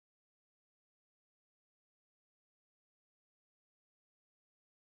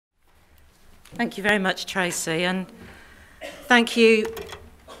Thank you very much, Tracy, and thank you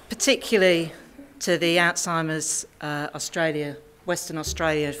particularly to the Alzheimer's Western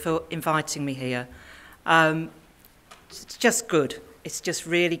Australia, for inviting me here. It's just good. It's just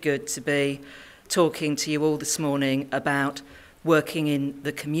really good to be talking to you all this morning about working in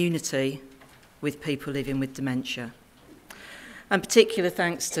the community with people living with dementia. And particular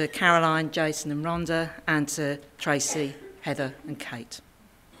thanks to Caroline, Jason and Rhonda, and to Tracy, Heather and Kate.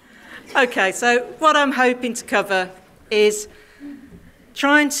 Okay, so what I'm hoping to cover is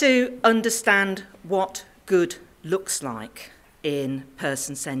trying to understand what good looks like in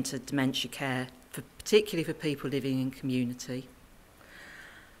person-centred dementia care, particularly for people living in community.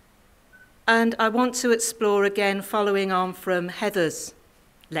 And I want to explore again, following on from Heather's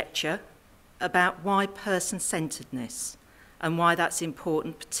lecture, about why person-centredness and why that's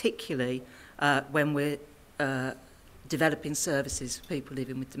important, particularly when we're developing services for people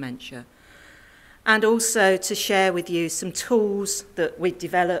living with dementia. And also to share with you some tools that we've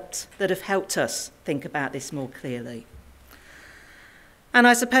developed that have helped us think about this more clearly. And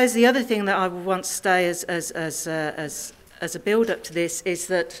I suppose the other thing that I would want to say as a build-up to this is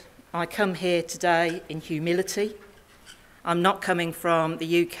that I come here today in humility. I'm not coming from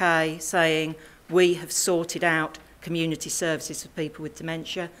the UK saying we have sorted out community services for people with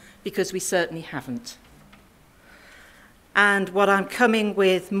dementia, because we certainly haven't. And what I'm coming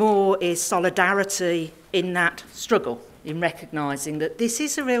with more is solidarity in that struggle, in recognising that this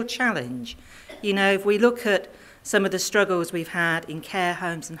is a real challenge. You know, if we look at some of the struggles we've had in care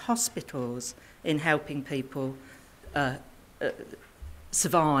homes and hospitals in helping people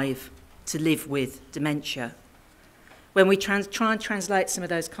survive to live with dementia, when we try and translate some of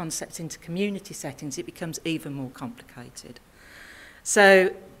those concepts into community settings, it becomes even more complicated.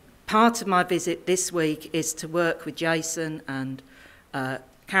 So part of my visit this week is to work with Jason and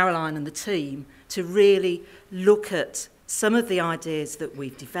Caroline and the team to really look at some of the ideas that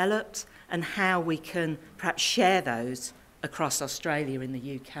we've developed and how we can perhaps share those across Australia and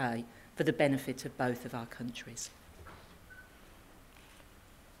the UK for the benefit of both of our countries.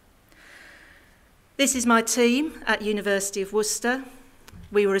 This is my team at University of Worcester.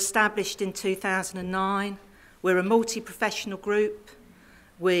 We were established in 2009. We're a multi-professional group.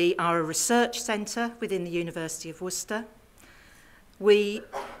 We are a research centre within the University of Worcester.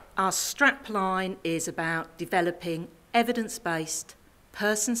 Our strapline is about developing evidence-based,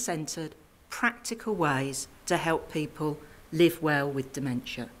 person-centred, practical ways to help people live well with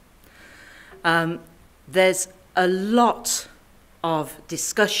dementia. There's a lot of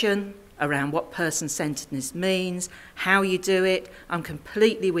discussion around what person-centredness means, how you do it. I'm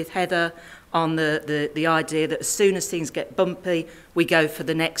completely with Heather on the idea that as soon as things get bumpy, we go for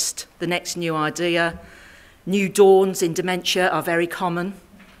the next new idea. New dawns in dementia are very common,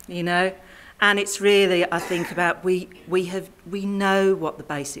 you know, and it's really, I think, about we know what the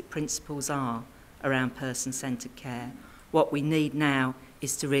basic principles are around person-centred care. What we need now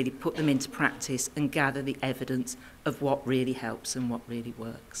is to really put them into practice and gather the evidence of what really helps and what really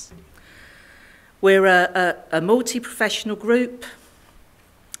works. We're a multi-professional group.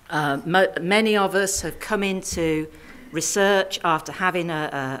 Many of us have come into research after having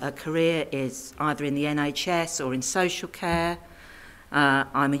a career is either in the NHS or in social care.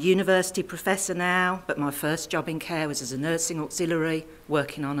 I'm a university professor now, but my first job in care was as a nursing auxiliary,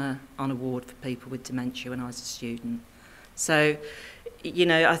 working on a ward for people with dementia when I was a student. So, you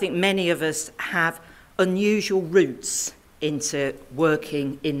know, I think many of us have unusual routes into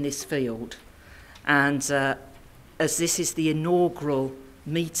working in this field. And as this is the inaugural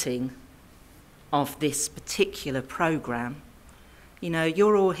meeting of this particular programme, you know,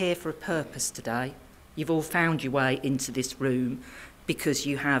 you're all here for a purpose today. You've all found your way into this room because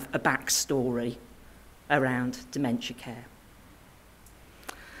you have a backstory around dementia care.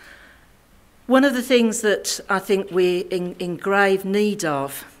 One of the things that I think we're in grave need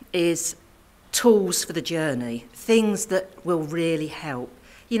of is tools for the journey, things that will really help.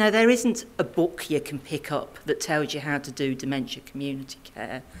 You know, there isn't a book you can pick up that tells you how to do dementia community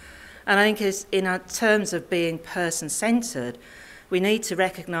care. And I think in terms of being person-centred, we need to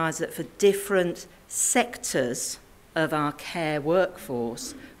recognise that for different sectors of our care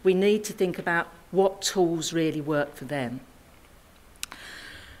workforce, we need to think about what tools really work for them.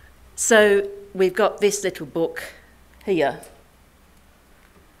 So we've got this little book here,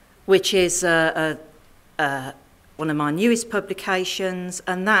 which is one of my newest publications,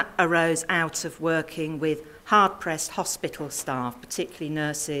 and that arose out of working with hard-pressed hospital staff, particularly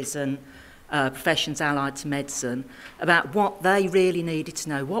nurses and professions allied to medicine, about what they really needed to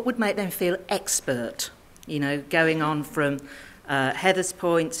know, what would make them feel expert, you know, going on from Heather's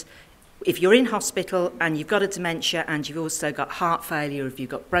point, if you're in hospital and you've got a dementia and you've also got heart failure, if you've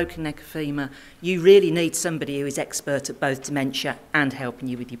got broken neck or femur, you really need somebody who is expert at both dementia and helping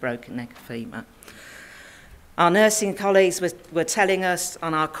you with your broken neck or femur. Our nursing colleagues were telling us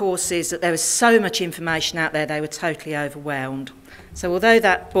on our courses that there was so much information out there, they were totally overwhelmed. So although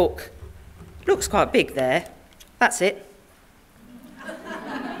that book looks quite big there, that's it.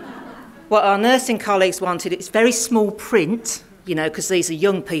 What our nursing colleagues wanted, it's very small print, you know, because these are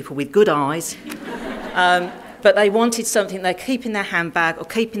young people with good eyes. But they wanted something they keep in their handbag or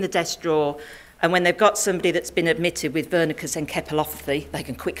keep in the desk drawer, and when they've got somebody that's been admitted with Wernicke's encephalopathy, they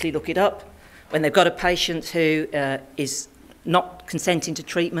can quickly look it up. When they've got a patient who is not consenting to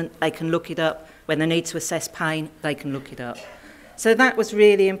treatment, they can look it up. When they need to assess pain, they can look it up. So that was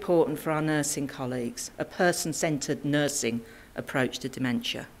really important for our nursing colleagues, a person-centred nursing approach to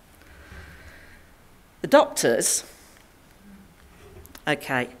dementia. The doctors,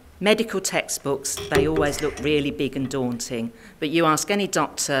 okay, medical textbooks, they always look really big and daunting, but you ask any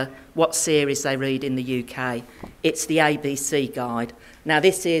doctor what series they read in the UK, it's the ABC guide. Now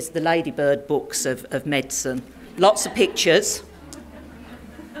this is the Ladybird books of medicine. Lots of pictures,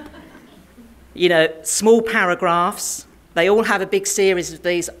 you know, small paragraphs. They all have a big series of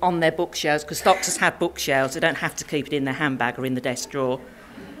these on their bookshelves, because doctors have bookshelves, they don't have to keep it in their handbag or in the desk drawer.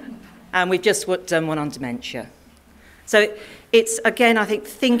 And we've just done one on dementia. So it's, again, I think,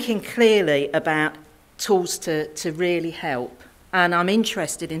 thinking clearly about tools to really help. And I'm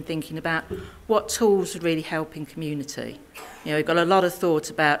interested in thinking about what tools would really help in community. You know, we've got a lot of thought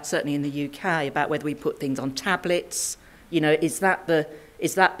about, certainly in the UK, about whether we put things on tablets. You know, is that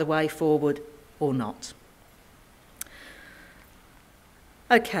the way forward or not?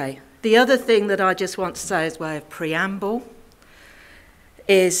 Okay, the other thing that I just want to say as way of preamble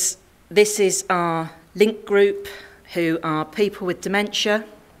is this is our link group, who are people with dementia,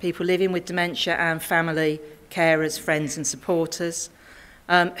 people living with dementia, and family, carers, friends and supporters,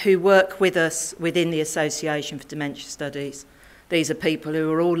 who work with us within the Association for Dementia Studies. These are people who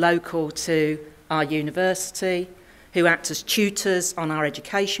are all local to our university, who act as tutors on our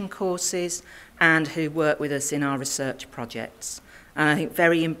education courses, and who work with us in our research projects. And I think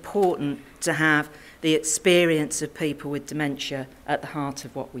very important to have the experience of people with dementia at the heart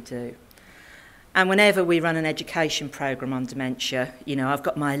of what we do. And whenever we run an education programme on dementia, you know, I've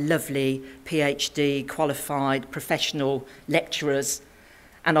got my lovely PhD qualified professional lecturers,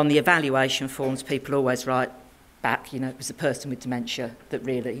 and on the evaluation forms people always write back, you know, it was the person with dementia that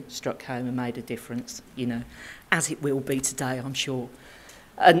really struck home and made a difference, you know, as it will be today, I'm sure.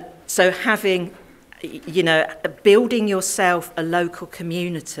 And so having, you know, building yourself a local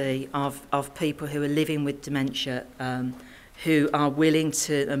community of people who are living with dementia, who are willing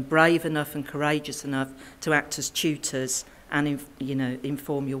to, and brave enough and courageous enough to act as tutors and, you know,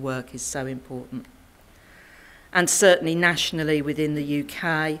 inform your work is so important. And certainly nationally within the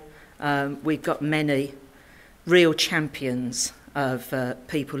UK, we've got many real champions of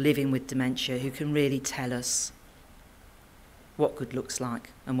people living with dementia who can really tell us what good looks like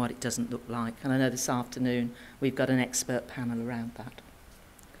and what it doesn't look like. And I know this afternoon we've got an expert panel around that.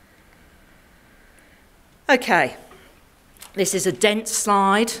 Okay. This is a dense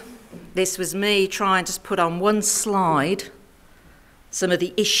slide. This was me trying to put on one slide some of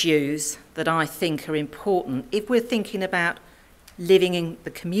the issues that I think are important if we're thinking about living in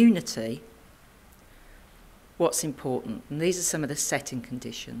the community. What's important? And these are some of the setting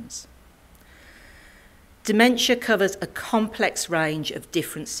conditions. Dementia covers a complex range of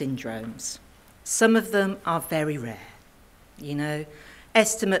different syndromes. Some of them are very rare. You know,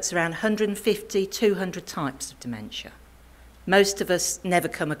 estimates around 150, 200 types of dementia. Most of us never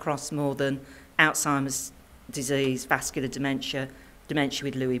come across more than Alzheimer's disease, vascular dementia, dementia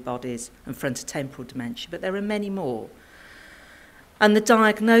with Lewy bodies, and frontotemporal dementia, but there are many more. And the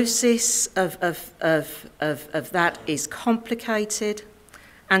diagnosis of that is complicated,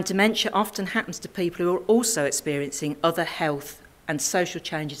 and dementia often happens to people who are also experiencing other health and social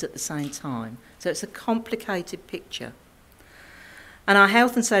changes at the same time. So it's a complicated picture. And our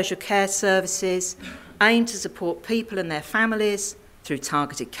health and social care services aim to support people and their families through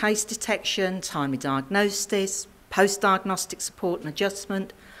targeted case detection, timely diagnosis, post-diagnostic support and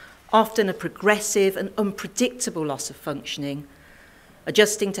adjustment, often a progressive and unpredictable loss of functioning,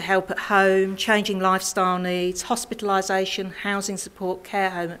 adjusting to help at home, changing lifestyle needs, hospitalisation, housing support,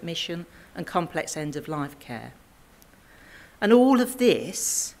 care home admission, and complex end-of-life care. And all of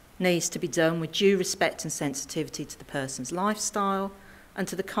this needs to be done with due respect and sensitivity to the person's lifestyle and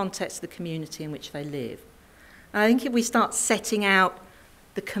to the context of the community in which they live. And I think if we start setting out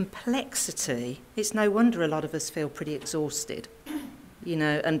the complexity, it's no wonder a lot of us feel pretty exhausted. you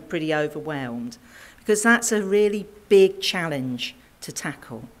know, and pretty overwhelmed, because that's a really big challenge to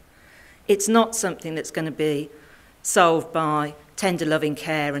tackle. It's not something that's going to be solved by tender loving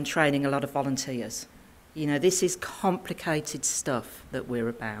care and training a lot of volunteers. You know, this is complicated stuff that we're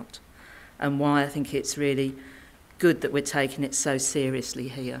about, and why I think it's really good that we're taking it so seriously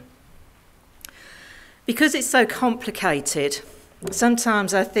here. Because it's so complicated,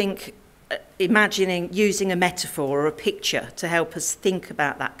 sometimes I think imagining using a metaphor or a picture to help us think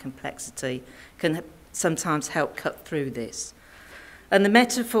about that complexity can sometimes help cut through this. And the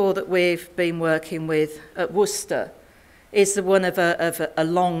metaphor that we've been working with at Worcester is the one of a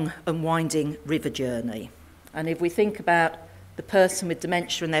long and winding river journey. And if we think about the person with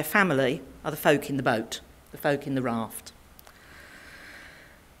dementia and their family are the folk in the boat, the folk in the raft.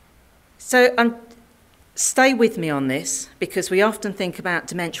 So stay with me on this, because we often think about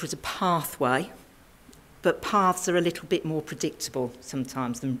dementia as a pathway, but paths are a little bit more predictable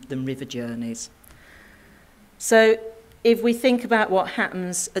sometimes than river journeys. So if we think about what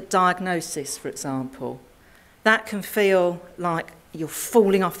happens at diagnosis, for example, that can feel like you're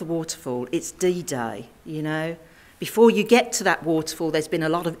falling off the waterfall. It's D-Day, you know. Before you get to that waterfall, there's been a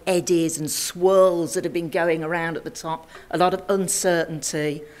lot of eddies and swirls that have been going around at the top, a lot of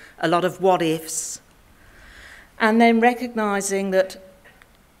uncertainty, a lot of what-ifs. And then recognising that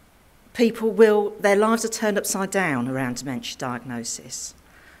their lives are turned upside down around dementia diagnosis.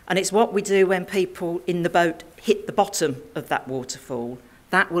 And it's what we do when people in the boat hit the bottom of that waterfall.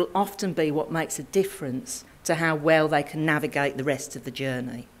 That will often be what makes a difference to how well they can navigate the rest of the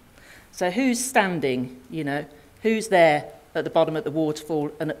journey. So who's standing, you know, who's there at the bottom of the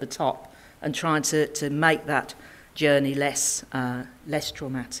waterfall and at the top and trying to make that journey less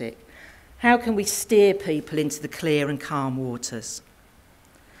traumatic? How can we steer people into the clear and calm waters?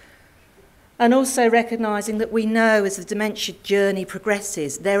 And also recognising that we know as the dementia journey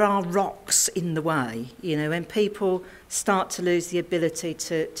progresses, there are rocks in the way. You know, when people start to lose the ability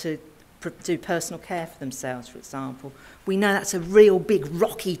to do personal care for themselves, for example, we know that's a real big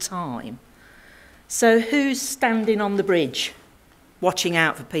rocky time. So who's standing on the bridge, watching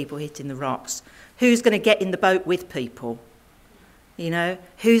out for people hitting the rocks? Who's going to get in the boat with people? You know,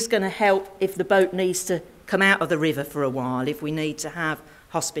 who's going to help if the boat needs to come out of the river for a while, if we need to have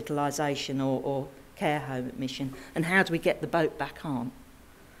hospitalisation or care home admission, and how do we get the boat back on?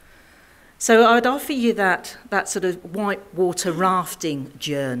 So I'd offer you that sort of whitewater rafting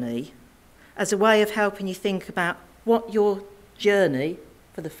journey as a way of helping you think about what your journey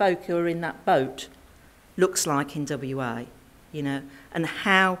for the folk who are in that boat looks like in WA, you know, and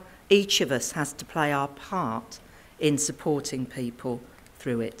how each of us has to play our part in supporting people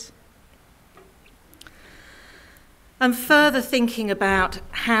through it. And further thinking about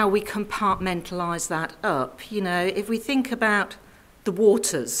how we compartmentalise that up, you know, if we think about the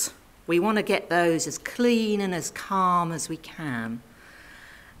waters, we want to get those as clean and as calm as we can.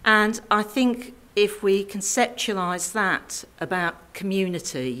 And I think if we conceptualise that about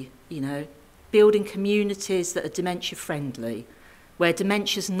community, you know, building communities that are dementia friendly, where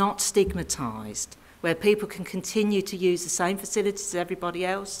dementia's not stigmatised, where people can continue to use the same facilities as everybody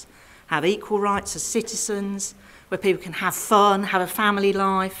else, have equal rights as citizens, where people can have fun, have a family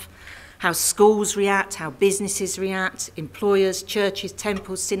life, how schools react, how businesses react, employers, churches,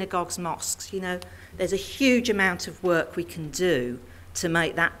 temples, synagogues, mosques. You know, there's a huge amount of work we can do to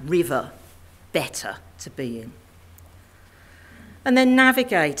make that river better to be in. And then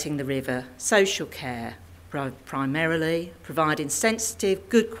navigating the river, social care, primarily, providing sensitive,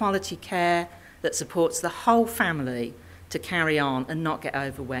 good quality care that supports the whole family to carry on and not get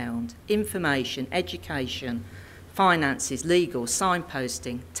overwhelmed. Information, education, finances, legal,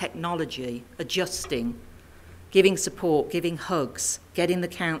 signposting, technology, adjusting, giving support, giving hugs, getting the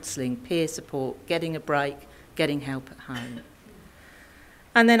counselling, peer support, getting a break, getting help at home.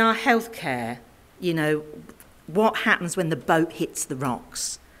 And then our healthcare, you know, what happens when the boat hits the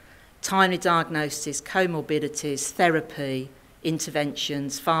rocks? Timely diagnosis, comorbidities, therapy,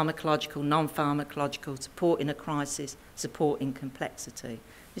 interventions, pharmacological, non-pharmacological, support in a crisis, support in complexity.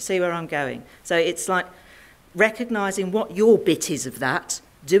 You see where I'm going? So it's like recognising what your bit is of that,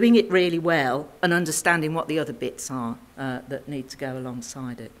 doing it really well, and understanding what the other bits are that need to go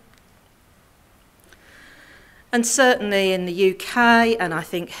alongside it. And certainly in the UK, and I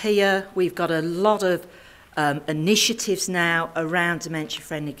think here, we've got a lot of initiatives now around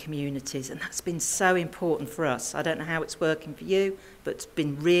dementia-friendly communities, and that's been so important for us. I don't know how it's working for you, but it's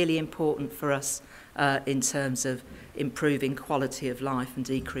been really important for us in terms of improving quality of life and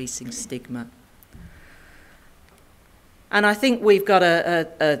decreasing stigma. And I think we've got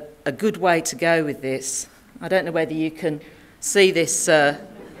a good way to go with this. I don't know whether you can see this.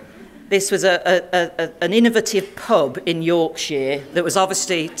 This was an innovative pub in Yorkshire that was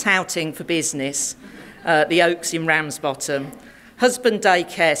obviously touting for business, the Oaks in Ramsbottom. Husband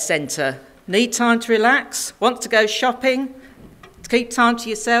daycare centre. Need time to relax? Want to go shopping? Keep time to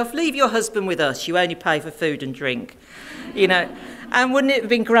yourself? Leave your husband with us. You only pay for food and drink. You know, and wouldn't it have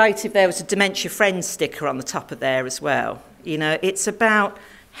been great if there was a Dementia Friends sticker on the top of there as well? You know, it's about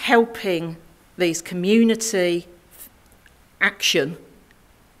helping these community action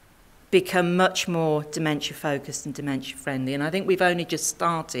become much more dementia focused and dementia friendly, and I think we've only just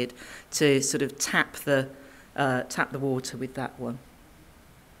started to sort of tap the water with that one.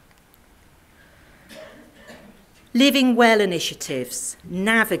 Living well initiatives,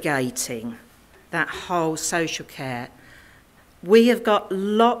 navigating that whole social care. We have got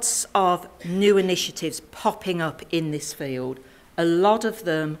lots of new initiatives popping up in this field. A lot of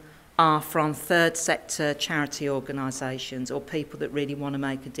them are from third sector charity organisations or people that really want to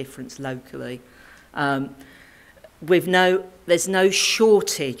make a difference locally. There's no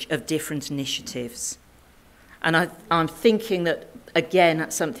shortage of different initiatives. And I'm thinking that, again,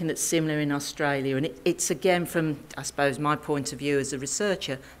 that's something that's similar in Australia. And it's again, from, I suppose, my point of view as a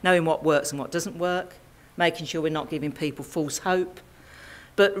researcher, knowing what works and what doesn't work, making sure we're not giving people false hope,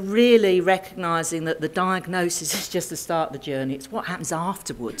 but really recognising that the diagnosis is just the start of the journey. It's what happens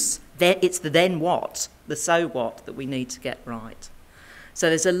afterwards. It's the then what, the so what, that we need to get right. So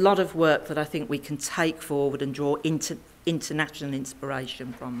there's a lot of work that I think we can take forward and draw international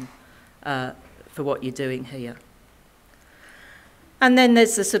inspiration from for what you're doing here. And then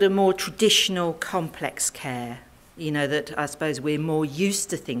there's the sort of more traditional complex care, you know, that I suppose we're more used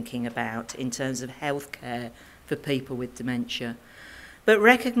to thinking about in terms of healthcare for people with dementia. But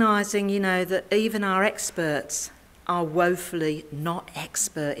recognising, you know, that even our experts are woefully not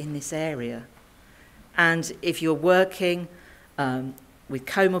expert in this area. And if you're working with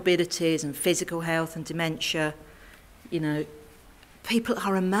comorbidities and physical health and dementia, you know, people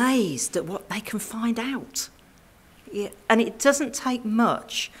are amazed at what they can find out. Yeah, and it doesn't take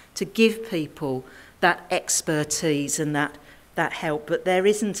much to give people that expertise and that help, but there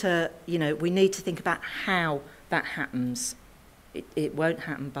isn't a, you know, we need to think about how that happens. It won't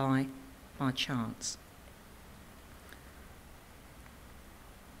happen by chance.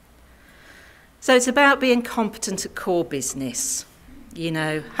 So it's about being competent at core business. You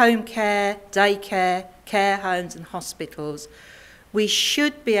know, home care, daycare, care homes and hospitals. We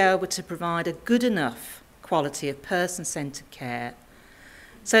should be able to provide a good enough quality of person-centred care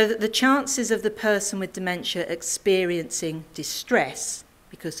so that the chances of the person with dementia experiencing distress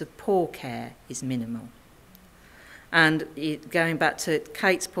because of poor care is minimal. And going back to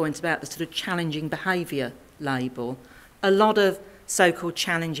Kate's point about the sort of challenging behaviour label, a lot of so-called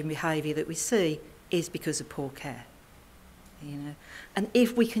challenging behaviour that we see is because of poor care. You know? And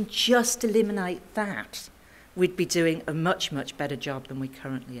if we can just eliminate that, we'd be doing a much, much better job than we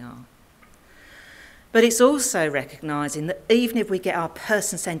currently are. But it's also recognising that even if we get our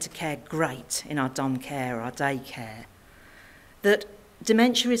person-centred care great in our dom care or our day care, that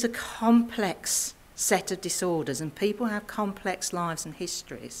dementia is a complex set of disorders and people have complex lives and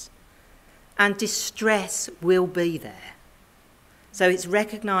histories, and distress will be there. So it's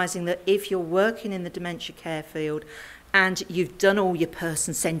recognising that if you're working in the dementia care field and you've done all your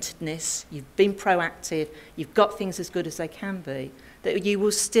person-centredness, you've been proactive, you've got things as good as they can be, that you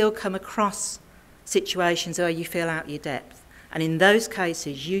will still come across situations where you feel out your depth. And in those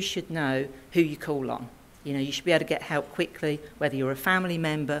cases, you should know who you call on. You know, you should be able to get help quickly, whether you're a family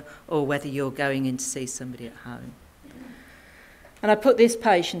member or whether you're going in to see somebody at home. And I put this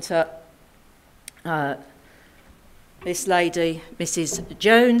patient up, this lady, Mrs.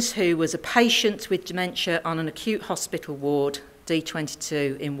 Jones, who was a patient with dementia on an acute hospital ward,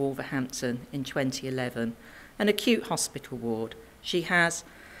 D22 in Wolverhampton in 2011. An acute hospital ward. She has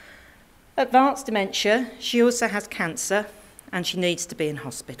advanced dementia, she also has cancer, and she needs to be in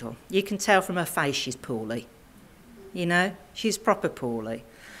hospital. You can tell from her face she's poorly. You know, she's proper poorly.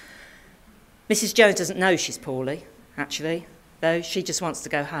 Mrs. Jones doesn't know she's poorly, actually, though she just wants to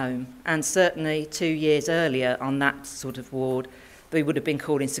go home. And certainly 2 years earlier on that sort of ward, we would have been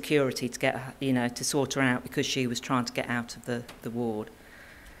calling security to get her, you know, to sort her out because she was trying to get out of the ward.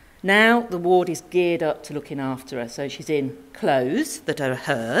 Now the ward is geared up to looking after her, so she's in clothes that are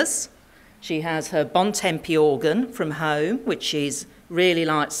hers. She has her Bontempi organ from home, which she really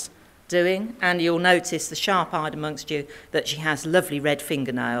likes doing, and you'll notice, the sharp-eyed amongst you, that she has lovely red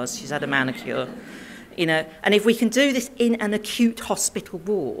fingernails. She's had a manicure, you know. And if we can do this in an acute hospital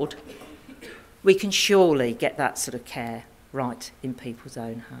ward, we can surely get that sort of care right in people's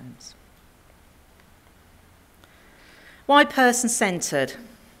own homes. Why person-centred?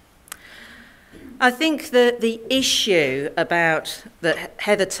 I think that the issue about that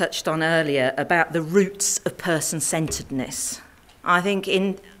Heather touched on earlier about the roots of person-centredness, I think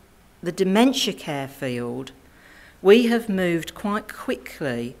in the dementia care field, we have moved quite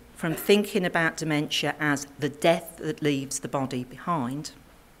quickly from thinking about dementia as the death that leaves the body behind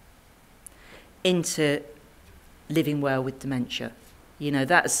into living well with dementia. You know,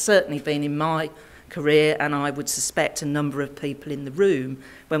 that has certainly been in my career, and I would suspect a number of people in the room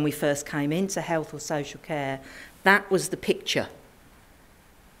when we first came into health or social care, that was the picture.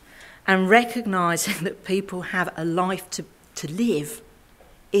 And recognising that people have a life to live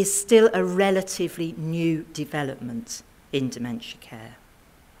is still a relatively new development in dementia care.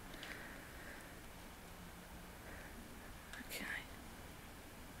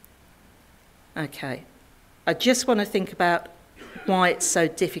 Okay. I just want to think about why it's so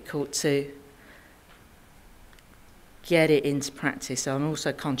difficult to get it into practice. I'm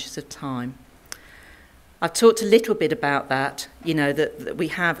also conscious of time. I've talked a little bit about that, you know, that we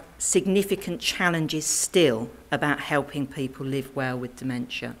have significant challenges still about helping people live well with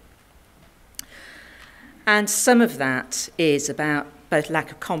dementia. And some of that is about both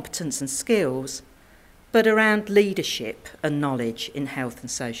lack of competence and skills, but around leadership and knowledge in health and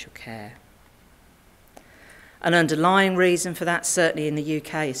social care. An underlying reason for that, certainly in the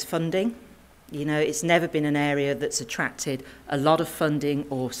UK, is funding. You know, it's never been an area that's attracted a lot of funding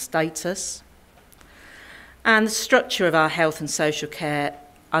or status. And the structure of our health and social care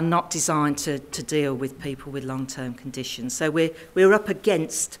are not designed to deal with people with long-term conditions. So we're up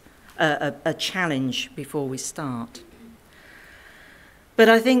against a challenge before we start. But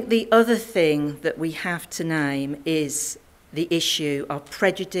I think the other thing that we have to name is the issue of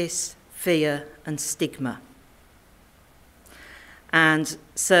prejudice, fear and stigma. And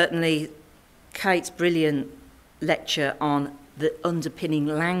certainly Kate's brilliant lecture on the underpinning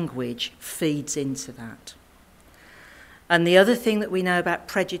language feeds into that. And the other thing that we know about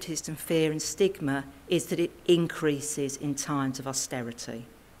prejudice and fear and stigma is that it increases in times of austerity.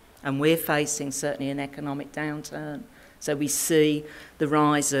 And we're facing certainly an economic downturn. So we see the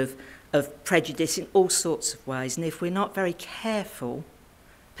rise of prejudice in all sorts of ways. And if we're not very careful,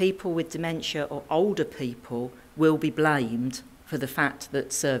 people with dementia or older people will be blamed for the fact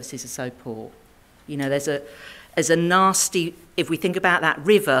that services are so poor. You know, there's a nasty, if we think about that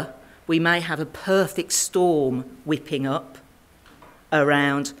river, we may have a perfect storm whipping up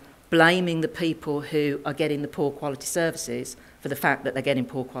around blaming the people who are getting the poor quality services for the fact that they're getting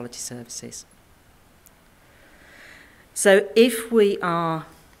poor quality services. So if we are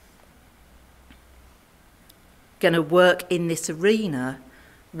going to work in this arena,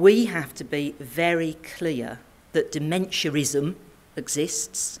 we have to be very clear that dementiaism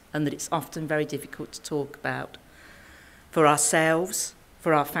exists and that it's often very difficult to talk about for ourselves,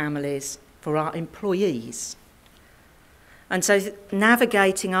 for our families, for our employees. And so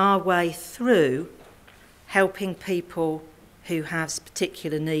navigating our way through helping people who have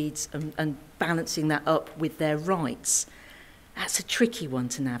particular needs and balancing that up with their rights, that's a tricky one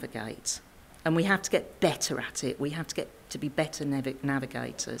to navigate. And we have to get better at it. We have to get to be better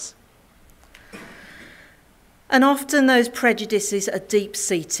navigators. And often those prejudices are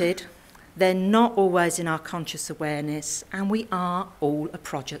deep-seated. They're not always in our conscious awareness, and we are all a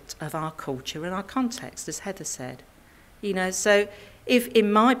product of our culture and our context, as Heather said. You know, so if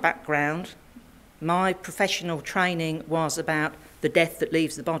in my background, my professional training was about the death that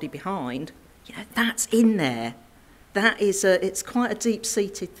leaves the body behind, you know, that's in there. It's quite a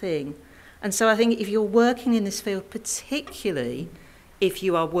deep-seated thing. And so I think if you're working in this field, particularly if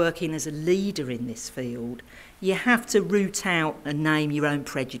you are working as a leader in this field, you have to root out and name your own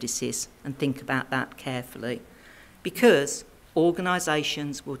prejudices and think about that carefully, because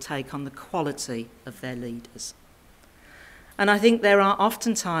organisations will take on the quality of their leaders. And I think there are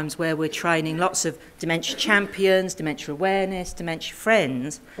often times where we're training lots of dementia champions, dementia awareness, dementia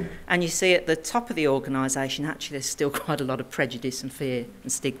friends, and you see at the top of the organisation actually there's still quite a lot of prejudice and fear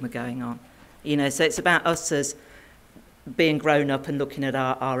and stigma going on. You know, so it's about us as being grown up and looking at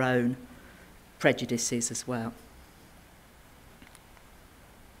our own prejudices as well.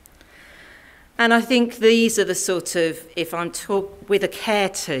 And I think these are the sort of, if I'm with a care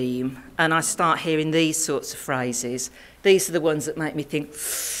team and I start hearing these sorts of phrases, these are the ones that make me think,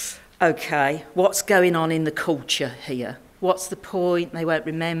 okay, what's going on in the culture here? What's the point? They won't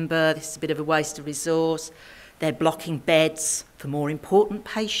remember. This is a bit of a waste of resource. They're blocking beds for more important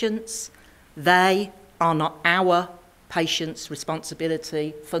patients. They are not our patients'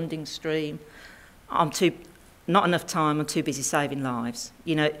 responsibility, funding stream. Not enough time, I'm too busy saving lives.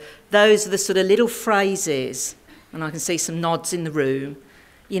 You know, those are the sort of little phrases and I can see some nods in the room,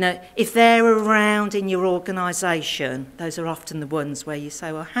 you know, if they're around in your organisation, those are often the ones where you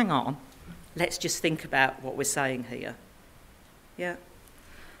say, well, hang on, let's just think about what we're saying here. Yeah.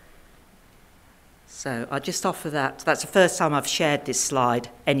 So I just offer that. That's the first time I've shared this slide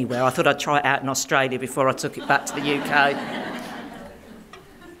anywhere. I thought I'd try it out in Australia before I took it back to the UK.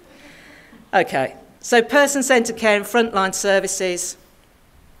 Okay, so person-centred care and frontline services.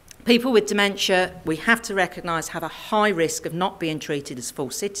 People with dementia, we have to recognise, have a high risk of not being treated as full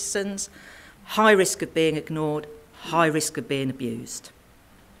citizens, high risk of being ignored, high risk of being abused.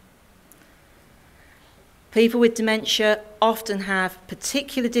 People with dementia often have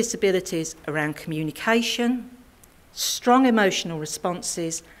particular disabilities around communication, strong emotional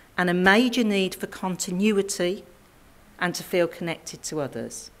responses, and a major need for continuity and to feel connected to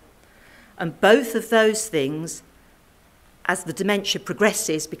others. And both of those things, as the dementia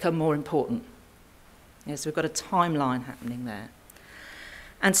progresses, become more important. Yes, we've got a timeline happening there.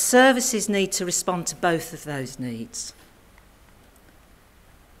 And services need to respond to both of those needs.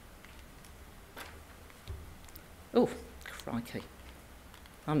 Oh, crikey.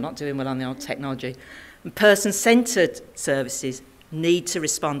 I'm not doing well on the old technology. Person-centred services need to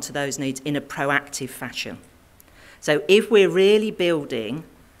respond to those needs in a proactive fashion. So if we're really building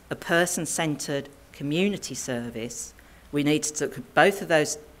a person-centred community service, we need to look at both of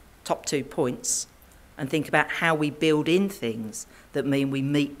those top 2 points and think about how we build in things that mean we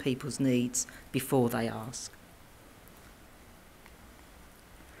meet people's needs before they ask.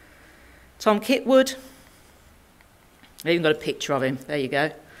 Tom Kitwood. I've even got a picture of him. There you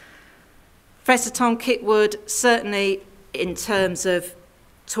go. Professor Tom Kitwood, certainly in terms of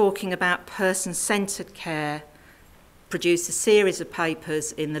talking about person-centred care, produced a series of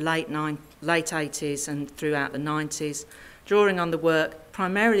papers in the late 80s and throughout the 90s, drawing on the work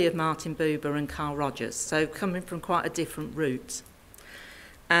primarily of Martin Buber and Carl Rogers, so coming from quite a different route.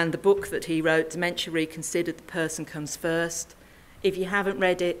 And the book that he wrote, Dementia Reconsidered, The Person Comes First, if you haven't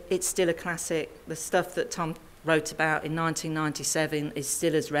read it, it's still a classic. The stuff that Tom wrote about in 1997 is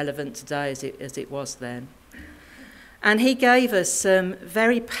still as relevant today as it was then. And he gave us some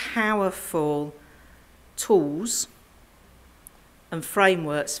very powerful tools and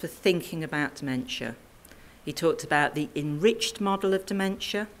frameworks for thinking about dementia. He talked about the enriched model of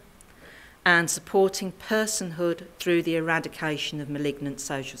dementia and supporting personhood through the eradication of malignant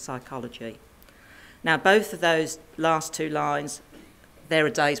social psychology. Now, both of those last 2 lines, they're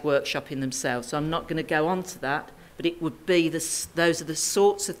a day's workshop in themselves, so I'm not going to go on to that, but it would be those are the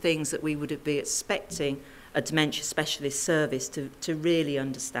sorts of things that we would be expecting a dementia specialist service to really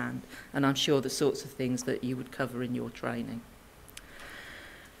understand, and I'm sure the sorts of things that you would cover in your training.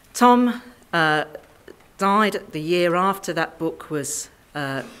 Tom died the year after that book was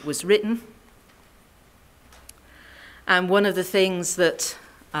written, and one of the things that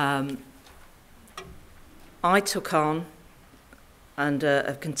I took on and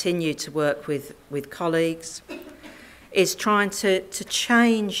have continued to work with colleagues is trying to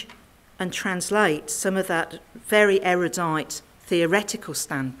change and translate some of that very erudite theoretical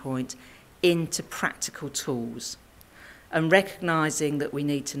standpoint into practical tools, and recognising that we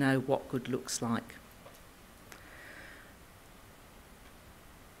need to know what good looks like.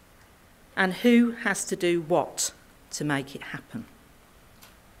 And who has to do what to make it happen.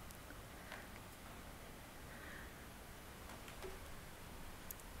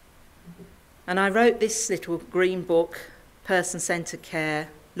 And I wrote this little green book, Person-Centred Care,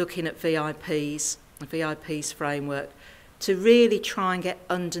 looking at VIPs, the VIPs framework, to really try and get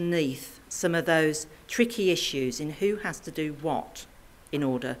underneath some of those tricky issues in who has to do what in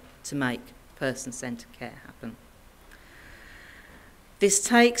order to make person-centred care happen. This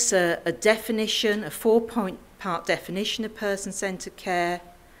takes a definition, a 4-part definition of person-centred care,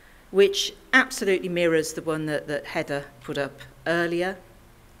 which absolutely mirrors the one that Heather put up earlier.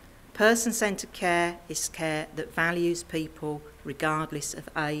 Person-centred care is care that values people regardless of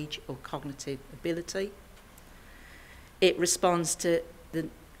age or cognitive ability. It responds to the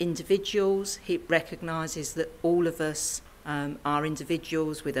individuals. It recognises that all of us are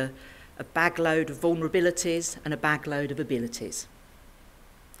individuals with a bagload of vulnerabilities and a bagload of abilities.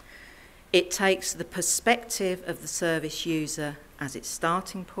 It takes the perspective of the service user as its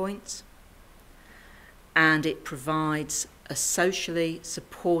starting point, and it provides a socially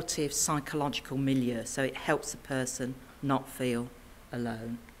supportive psychological milieu, so it helps the person not feel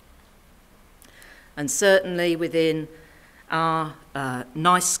alone. And certainly within our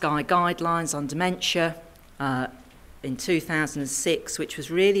Nice Sky guidelines on dementia in 2006, which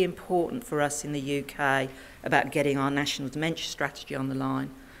was really important for us in the UK about getting our national dementia strategy on the line,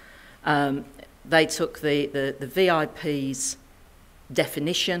 they took the VIP's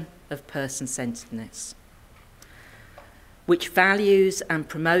definition of person-centeredness, which values and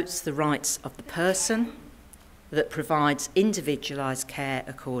promotes the rights of the person, that provides individualised care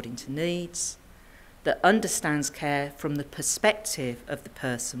according to needs, that understands care from the perspective of the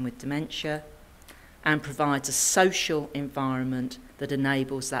person with dementia, and provides a social environment that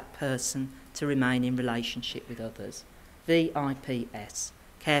enables that person to remain in relationship with others. VIPS,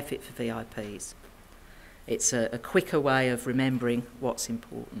 Care Fit for VIPs. It's a quicker way of remembering what's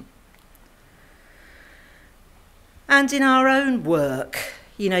important. And in our own work,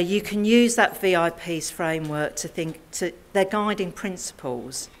 you know, you can use that VIP's framework to think, they're guiding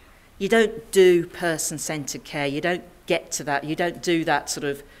principles. You don't do person-centred care, you don't get to that, you don't do that sort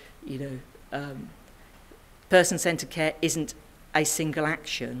of, you know, person-centred care isn't a single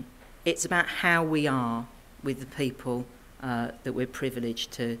action. It's about how we are with the people that we're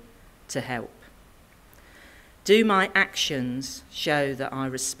privileged to help. Do my actions show that I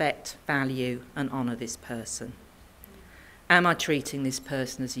respect, value and honour this person? Am I treating this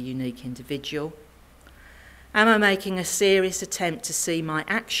person as a unique individual? Am I making a serious attempt to see my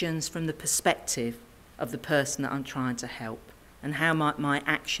actions from the perspective of the person that I'm trying to help? And how might my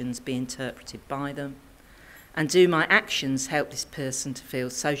actions be interpreted by them? And do my actions help this person to feel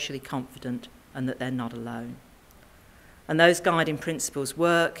socially confident and that they're not alone? And those guiding principles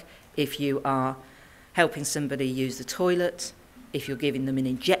work if you are helping somebody use the toilet, if you're giving them an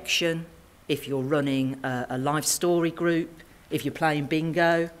injection, if you're running a life story group, if you're playing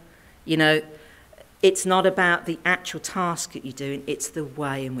bingo. You know, it's not about the actual task that you're doing, it's the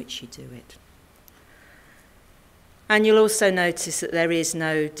way in which you do it. And you'll also notice that there is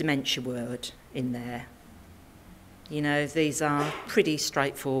no dementia word in there. You know, these are pretty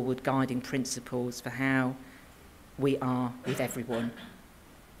straightforward guiding principles for how we are with everyone.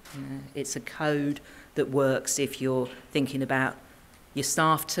 You know, it's a code that works if you're thinking about your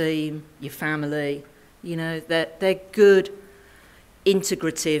staff team, your family. You know, they're good,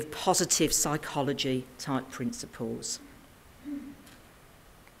 integrative, positive psychology type principles.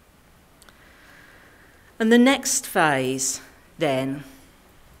 And the next phase then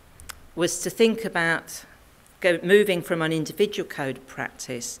was to think about moving from an individual code of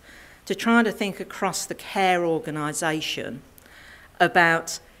practice to trying to think across the care organisation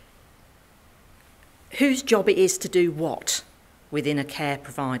about whose job it is to do what within a care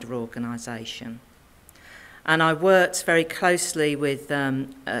provider organisation. And I worked very closely with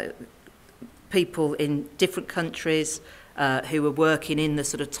people in different countries who were working in the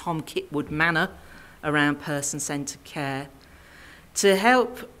sort of Tom Kitwood manner around person-centred care to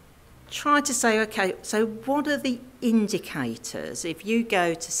help try to say, okay, so what are the indicators? If you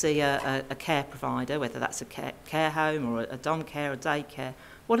go to see a care provider, whether that's a care home or a dom care or daycare,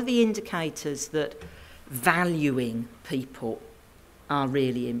 what are the indicators that valuing people are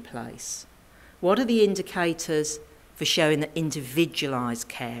really in place? What are the indicators for showing that individualised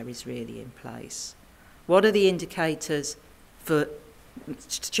care is really in place? What are the indicators for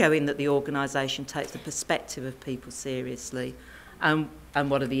showing that the organisation takes the perspective of people seriously? And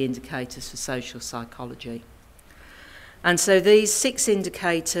what are the indicators for social psychology? And so these 6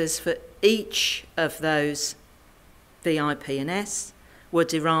 indicators for each of those VIP and S were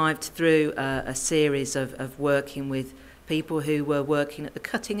derived through a series of working with people who were working at the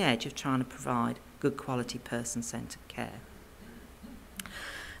cutting edge of trying to provide good quality person-centred care.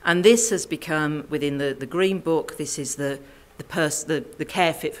 And this has become, within the Green Book, this is the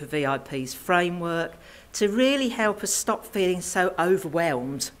Care Fit for VIPs framework to really help us stop feeling so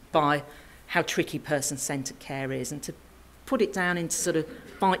overwhelmed by how tricky person-centred care is and to put it down into sort of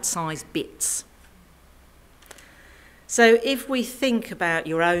bite-sized bits. So if we think about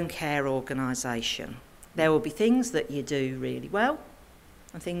your own care organisation, there will be things that you do really well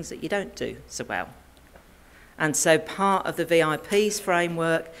and things that you don't do so well. And so part of the VIPs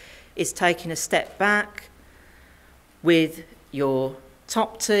framework is taking a step back with your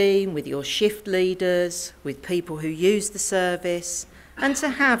top team, with your shift leaders, with people who use the service, and to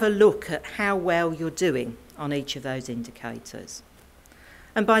have a look at how well you're doing on each of those indicators.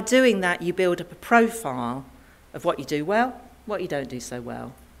 And by doing that, you build up a profile of what you do well, what you don't do so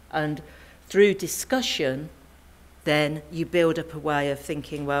well. And through discussion, then you build up a way of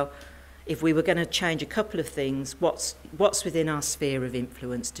thinking, well, if we were going to change a couple of things, what's within our sphere of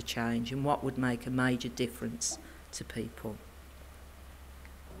influence to change and what would make a major difference to people?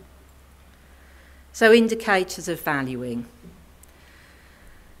 So indicators of valuing.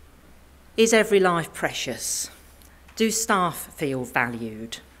 Is every life precious? Do staff feel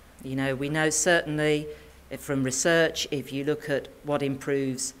valued? You know, we know certainly from research, if you look at what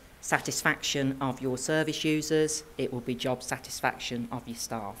improves satisfaction of your service users, it will be job satisfaction of your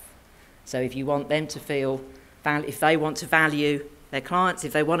staff. So if you want them to feel, if they want to value their clients,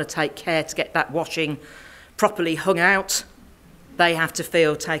 if they want to take care to get that washing properly hung out, they have to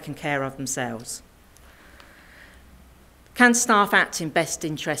feel taken care of themselves. Can staff act in best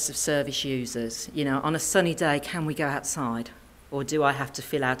interests of service users? You know, on a sunny day, can we go outside? Or do I have to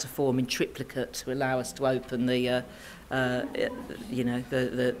fill out a form in triplicate to allow us to open the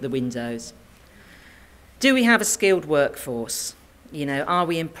windows? Do we have a skilled workforce? You know, are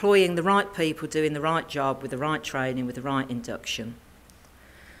we employing the right people, doing the right job, with the right training, with the right induction?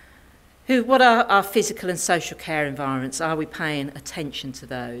 What are our physical and social care environments? Are we paying attention to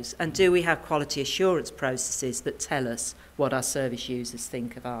those? And do we have quality assurance processes that tell us what our service users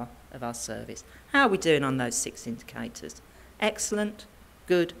think of our service? How are we doing on those 6 indicators? Excellent,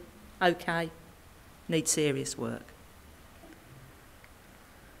 good, okay, need serious work.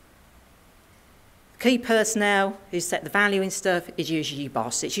 Key personnel who set the value in stuff is usually your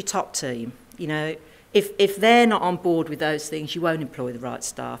boss, it's your top team. You know, if they're not on board with those things, you won't employ the right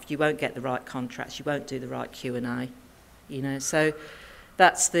staff, you won't get the right contracts, you won't do the right Q&A. You know, so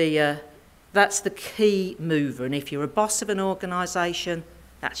that's the key mover. And if you're a boss of an organisation,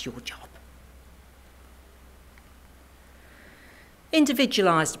 that's your job.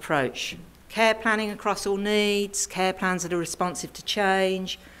 Individualised approach. Care planning across all needs, care plans that are responsive to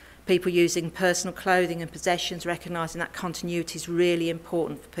change, people using personal clothing and possessions, recognising that continuity is really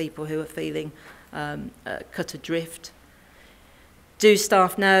important for people who are feeling cut adrift. Do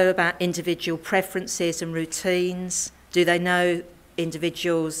staff know about individual preferences and routines? Do they know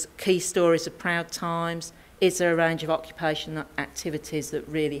individuals' key stories of proud times? Is there a range of occupational activities that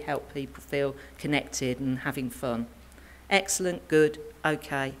really help people feel connected and having fun? Excellent, good,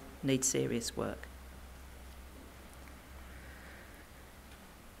 okay, need serious work.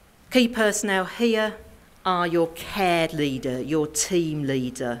 Key personnel here are your care leader, your team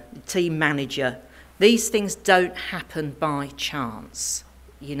leader, team manager. These things don't happen by chance,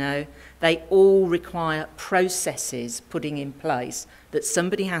 you know. They all require processes putting in place that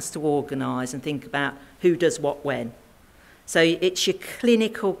somebody has to organise and think about who does what when. So it's your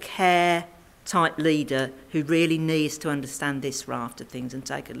clinical care type leader who really needs to understand this raft of things and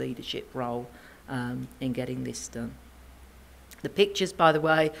take a leadership role in getting this done. The pictures, by the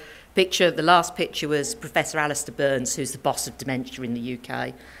way, the last picture was Professor Alistair Burns, who's the boss of Dementia in the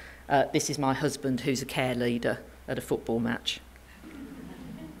UK. This is my husband, who's a care leader at a football match.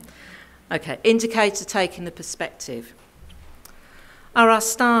 Okay, indicator taking the perspective. Are our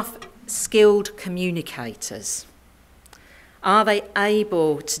staff skilled communicators? Are they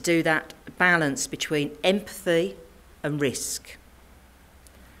able to do that balance between empathy and risk?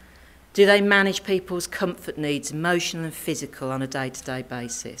 Do they manage people's comfort needs, emotional and physical, on a day-to-day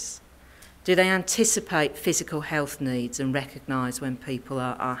basis? Do they anticipate physical health needs and recognise when people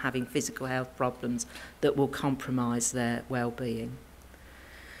are having physical health problems that will compromise their well-being?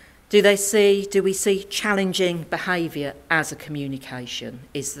 Do we see challenging behaviour as a communication?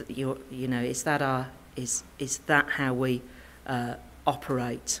 Is that how we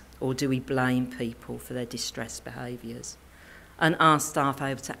operate, or do we blame people for their distressed behaviours? And are staff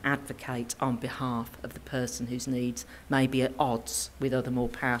able to advocate on behalf of the person whose needs may be at odds with other more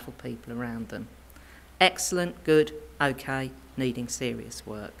powerful people around them? Excellent, good, okay, needing serious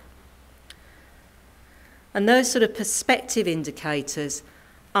work. And those sort of perspective indicators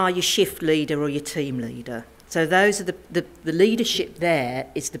are your shift leader or your team leader. So those are the leadership there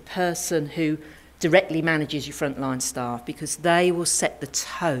is the person who directly manages your frontline staff, because they will set the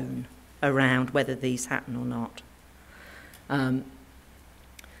tone around whether these happen or not.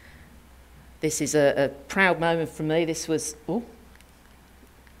 This is a proud moment for me. This was, go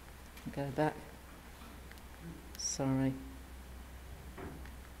back, sorry.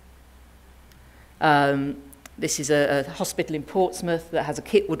 This is a hospital in Portsmouth that has a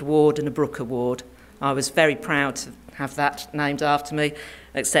Kitwood ward and a Brooker ward. I was very proud to have that named after me,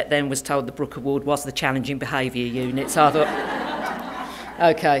 except then was told the Brooker ward was the challenging behaviour unit. So I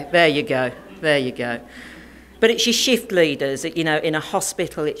thought, okay, there you go. But it's your shift leaders. You know, in a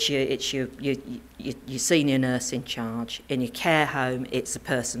hospital, it's your senior nurse in charge. In your care home, it's the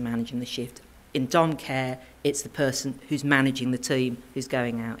person managing the shift. In dom care, it's the person who's managing the team who's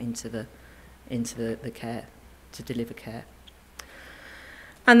going out into the care to deliver care.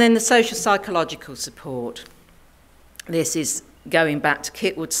 And then the social psychological support. This is going back to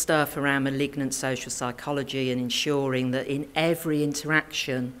Kitwood stuff around malignant social psychology and ensuring that in every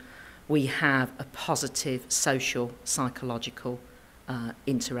interaction we have a positive social psychological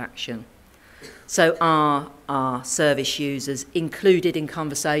interaction. So are service users included in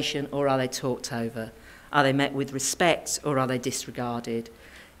conversation, or are they talked over? Are they met with respect, or are they disregarded?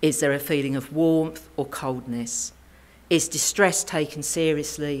 Is there a feeling of warmth or coldness? Is distress taken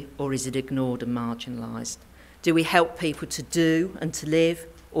seriously, or is it ignored and marginalised? Do we help people to do and to live,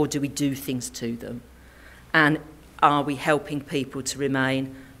 or do we do things to them? And are we helping people to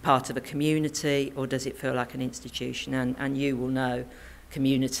remain part of a community, or does it feel like an institution? And you will know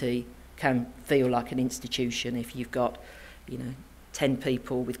community can feel like an institution. If you've got, 10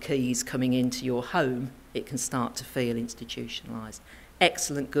 people with keys coming into your home, it can start to feel institutionalised.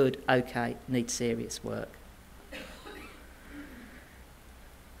 Excellent, good, okay, needs serious work.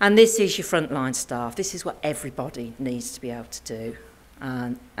 And this is your frontline staff. This is what everybody needs to be able to do.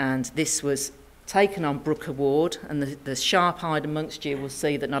 And this was taken on Brooker ward, and the sharp-eyed amongst you will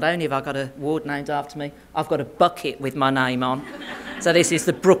see that not only have I got a ward named after me, I've got a bucket with my name on. So this is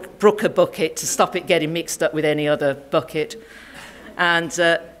the Brooker bucket, to stop it getting mixed up with any other bucket. And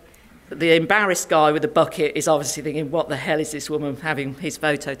the embarrassed guy with the bucket is obviously thinking, what the hell is this woman having her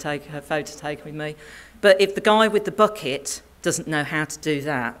photo taken with me? But if the guy with the bucket doesn't know how to do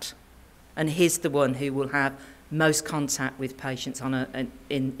that, and he's the one who will have most contact with patients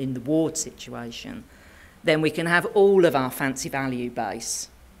in the ward situation, then we can have all of our fancy value base,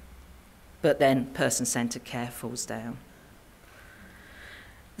 but then person-centred care falls down.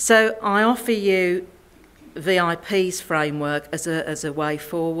 So I offer you VIP's framework as a way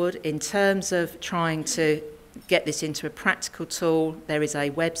forward in terms of trying to get this into a practical tool. There is a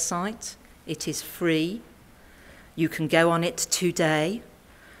website. It is free. You can go on it today.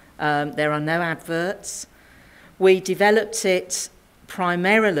 There are no adverts. We developed it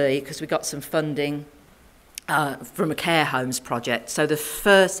primarily because we got some funding from a care homes project. So the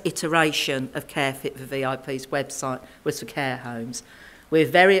first iteration of CareFit for VIP's website was for care homes. We're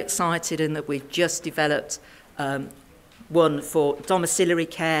very excited in that we've just developed one for domiciliary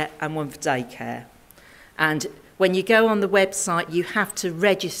care and one for daycare. And when you go on the website, you have to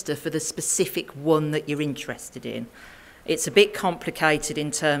register for the specific one that you're interested in. It's a bit complicated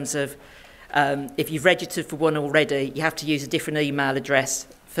in terms of if you've registered for one already, you have to use a different email address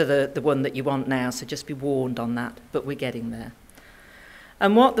for the one that you want now, so just be warned on that, but we're getting there.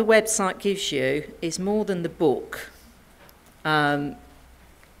 And what the website gives you is more than the book.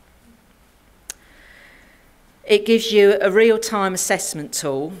 It gives you a real-time assessment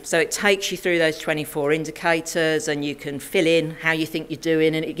tool, so it takes you through those 24 indicators and you can fill in how you think you're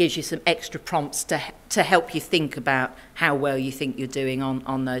doing, and it gives you some extra prompts to help you think about how well you think you're doing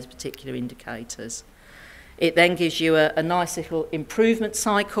on those particular indicators. It then gives you a nice little improvement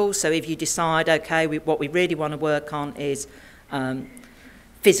cycle, so if you decide, okay, what we really want to work on is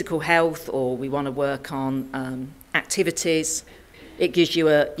physical health, or we want to work on activities, it gives you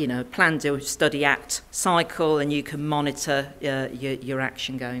a plan, do, study, act cycle, and you can monitor your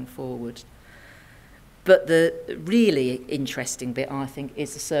action going forward. But the really interesting bit, I think,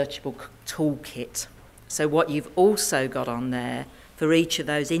 is the searchable toolkit. So what you've also got on there for each of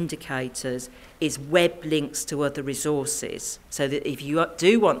those indicators is web links to other resources, so that if you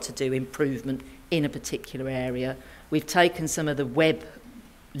do want to do improvement in a particular area, we've taken some of the web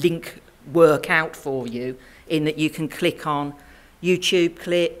link work out for you, in that you can click on YouTube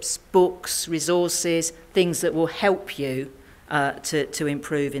clips, books, resources, things that will help you to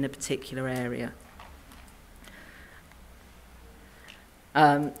improve in a particular area.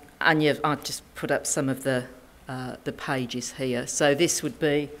 And I've just put up some of the pages here. So this would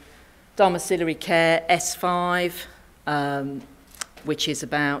be domiciliary care S5, which is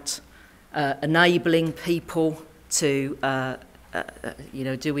about enabling people to,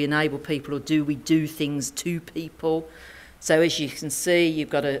 do we enable people, or do we do things to people? So as you can see, you've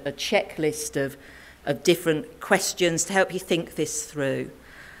got a checklist of different questions to help you think this through.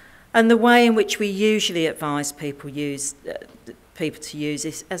 And the way in which we usually advise people to use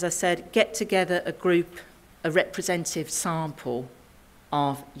is, as I said, get together a representative sample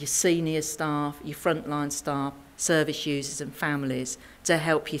of your senior staff, your frontline staff, service users and families to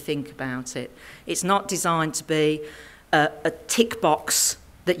help you think about it. It's not designed to be a tick box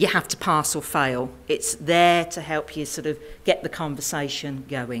that you have to pass or fail. It's there to help you sort of get the conversation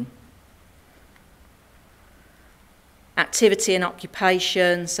going. Activity and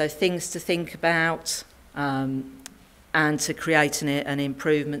occupation, so things to think about, and to create an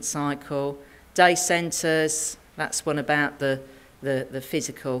improvement cycle. Day centres, that's one about the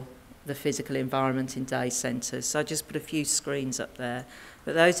physical environment in day centres. So I just put a few screens up there.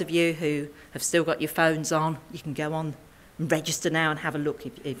 But those of you who have still got your phones on, you can go on and register now and have a look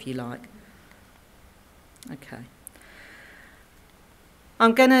if you like. Okay.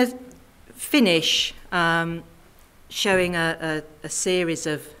 I'm going to finish showing a series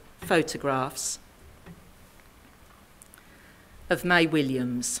of photographs of May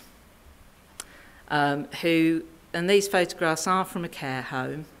Williams, and these photographs are from a care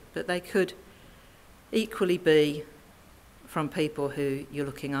home, but they could equally be from people who you're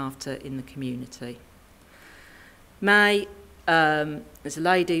looking after in the community. May is a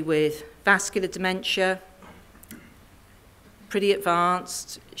lady with vascular dementia, pretty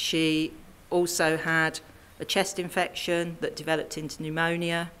advanced. She also had a chest infection that developed into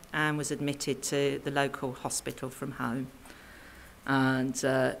pneumonia and was admitted to the local hospital from home. And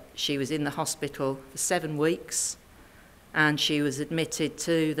she was in the hospital for 7 weeks, and she was admitted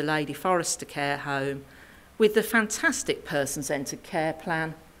to the Lady Forrester care home with the fantastic person-centred care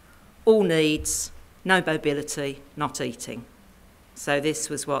plan, all needs, no mobility, not eating. So this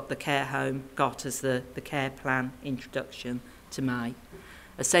was what the care home got as the care plan introduction to May.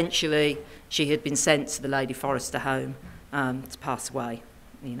 Essentially, she had been sent to the Lady Forrester home to pass away,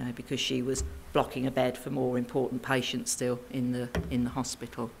 you know, because she was blocking a bed for more important patients still in the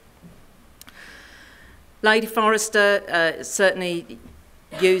hospital. Lady Forrester certainly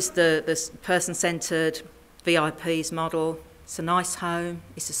used the person-centred VIPs model. It's a nice home,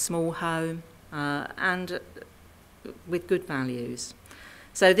 it's a small home, and with good values.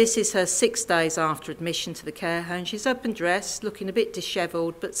 So this is her 6 days after admission to the care home. She's up and dressed, looking a bit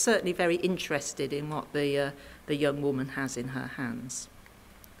dishevelled, but certainly very interested in what the young woman has in her hands.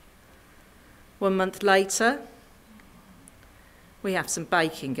 1 month later, we have some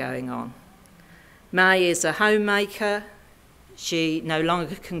baking going on. May is a homemaker. She no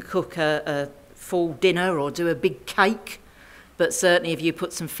longer can cook a full dinner or do a big cake, but certainly if you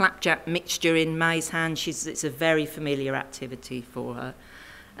put some flapjack mixture in May's hand, it's a very familiar activity for her.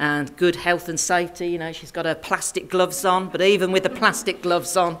 And good health and safety, you know, she's got her plastic gloves on, but even with the plastic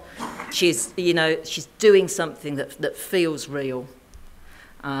gloves on, she's doing something that feels real.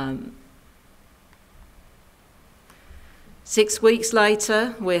 6 weeks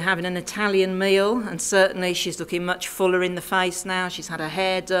later, we're having an Italian meal, and certainly she's looking much fuller in the face now. She's had her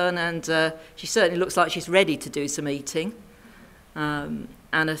hair done, and she certainly looks like she's ready to do some eating. And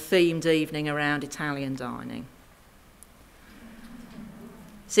a themed evening around Italian dining.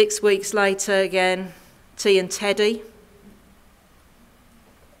 6 weeks later, again, tea and teddy.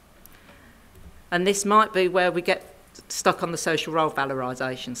 And this might be where we get stuck on the social role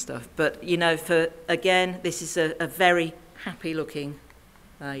valorisation stuff. But, you know, again, this is a very happy-looking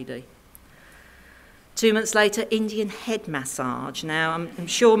lady. 2 months later, Indian head massage. Now, I'm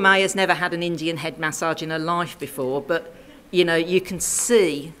sure May has never had an Indian head massage in her life before, but, you know, you can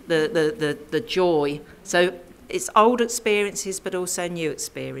see the joy. So it's old experiences, but also new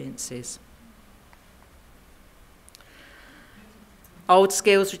experiences. Old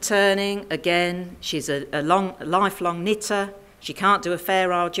skills returning. Again, she's a lifelong knitter. She can't do a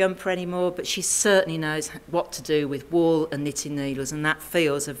fair isle jumper anymore, but she certainly knows what to do with wool and knitting needles, and that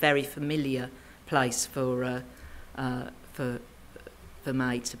feels a very familiar place for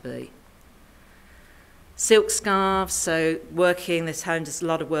May to be. Silk scarves, so working, this home does a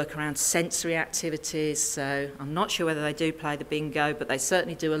lot of work around sensory activities, so I'm not sure whether they do play the bingo, but they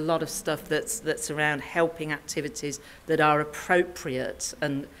certainly do a lot of stuff that's around helping activities that are appropriate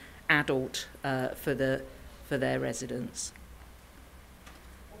and adult for their residents.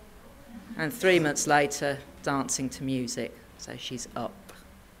 And 3 months later, dancing to music, so she's up.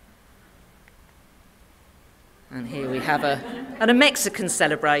 And here we have a Mexican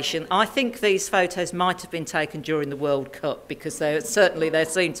celebration. I think these photos might have been taken during the World Cup, because there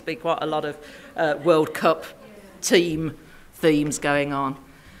seem to be quite a lot of World Cup themes going on.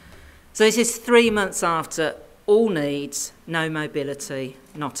 So this is 3 months after all needs, no mobility,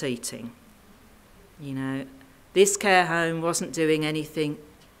 not eating. You know, this care home wasn't doing anything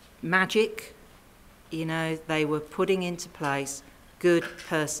magic. You know, they were putting into place good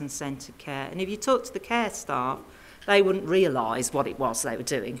person-centred care. And if you talk to the care staff, they wouldn't realise what it was they were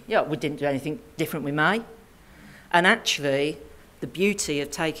doing. Yeah, we didn't do anything different with May. And actually, the beauty of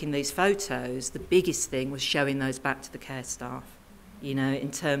taking these photos, the biggest thing was showing those back to the care staff, you know,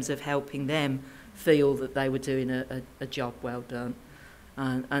 in terms of helping them feel that they were doing a job well done.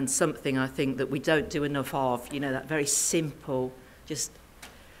 And something I think that we don't do enough of, you know, that very simple, just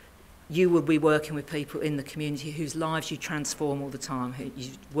you will be working with people in the community whose lives you transform all the time,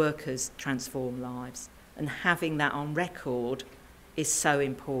 workers transform lives. And having that on record is so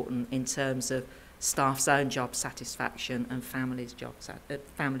important in terms of staff's own job satisfaction and families'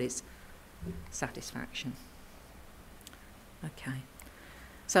 satisfaction. Okay.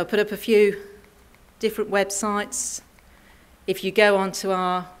 So I'll put up a few different websites. if you go onto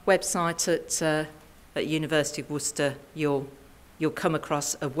our website at University of Worcester, you'll come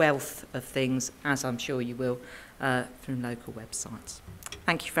across a wealth of things, as I'm sure you will, from local websites.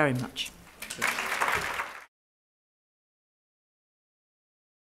 Thank you very much.